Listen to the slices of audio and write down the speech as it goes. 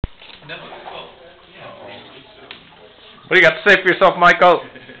What do you got to say for yourself, Michael?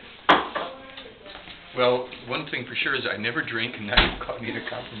 Well, one thing for sure is I never drink, and now you've caught me in a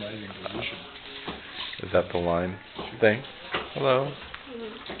compromising position. Is that the line thing? Hello.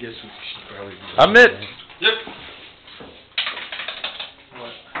 I guess we should probably... Amit! Yep.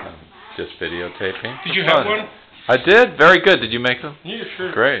 Just videotaping. Did you have one? I did. Very good. Did you make them? Yeah,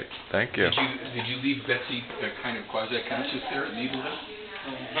 sure. Great. Thank you. Did you leave Betsy kind of quasi-conscious there at Needle Hill?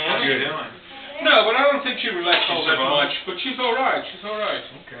 How are you doing? No, but I don't think she relaxed all that much. But she's all right. She's all right.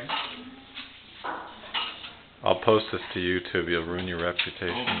 Okay. I'll post this to YouTube. You'll ruin your reputation.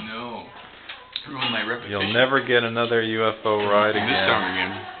 Oh, no. Ruin my reputation. You'll never get another UFO ride again. This time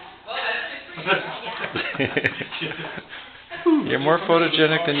again. You're more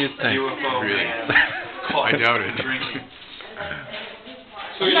photogenic than you'd think. UFO really? I doubt it. Drinking.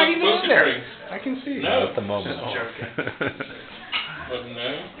 So you're not supposed to drink? I can see. Not at the moment. Just joking. But no.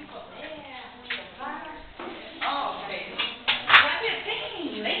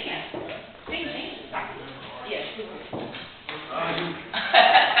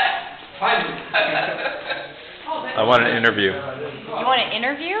 I want an interview. You want an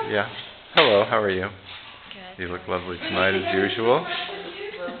interview? Yeah. Hello, how are you? Good. You look lovely tonight as usual.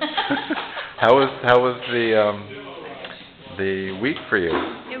 How was the week for you?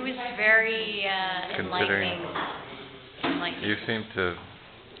 It was very Considering enlightening. you seem to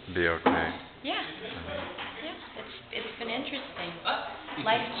be okay. Yeah. Yeah. It's been interesting.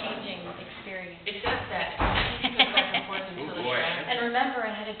 Life-changing experience. It does that. Oh, boy. And remember,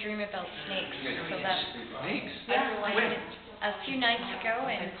 I had a dream about snakes. So that Snakes? yeah, like a few nights ago,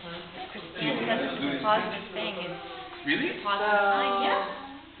 and Christine said this is a positive thing. It's Really? a positive sign.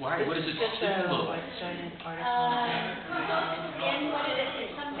 Yeah. Why? What does it symbolize? Christine, what is it?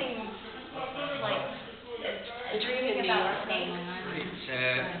 It's something like dreaming about snakes.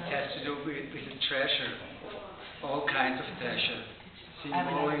 It has to do with the treasure, all kinds of treasure,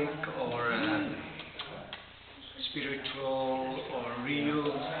 symbolic or spiritual or real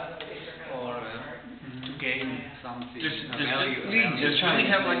or to gain something. Does really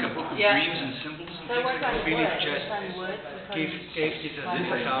have like a book of dreams and symbols and things like that? Philip just gave this as an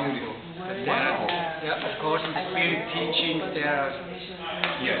example. But of course, in spirit teachings there are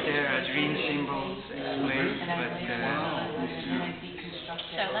dream symbols explained, but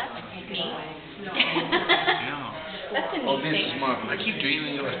So that's neat. Yeah. That's a Oh, neat Mrs. thing. Marvin, I keep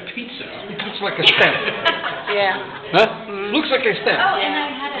dreaming of a pizza. it looks like a stamp. Yeah. Huh? Looks like a Oh, stamp. and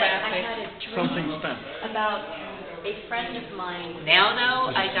I had a Something dream stamp. about a friend of mine. Now,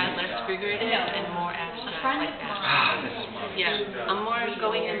 though, I got less figurative No. and more A abstract friend like of that. mine. Yeah, I'm more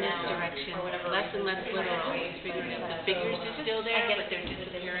going in this direction, less and less literal, figurative. The figures are still there, but they're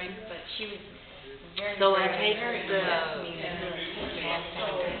disappearing. But she was very, So I very take nice the... and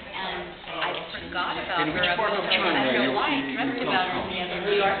I forgot about In her. which part of I China don't know you- why. I you dreamt come about her from? the other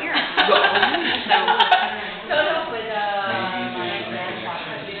day here.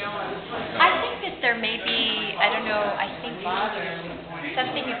 I think that there may be, I don't know, I think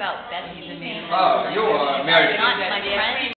something about Betsy. Oh, you are married. Not my friend.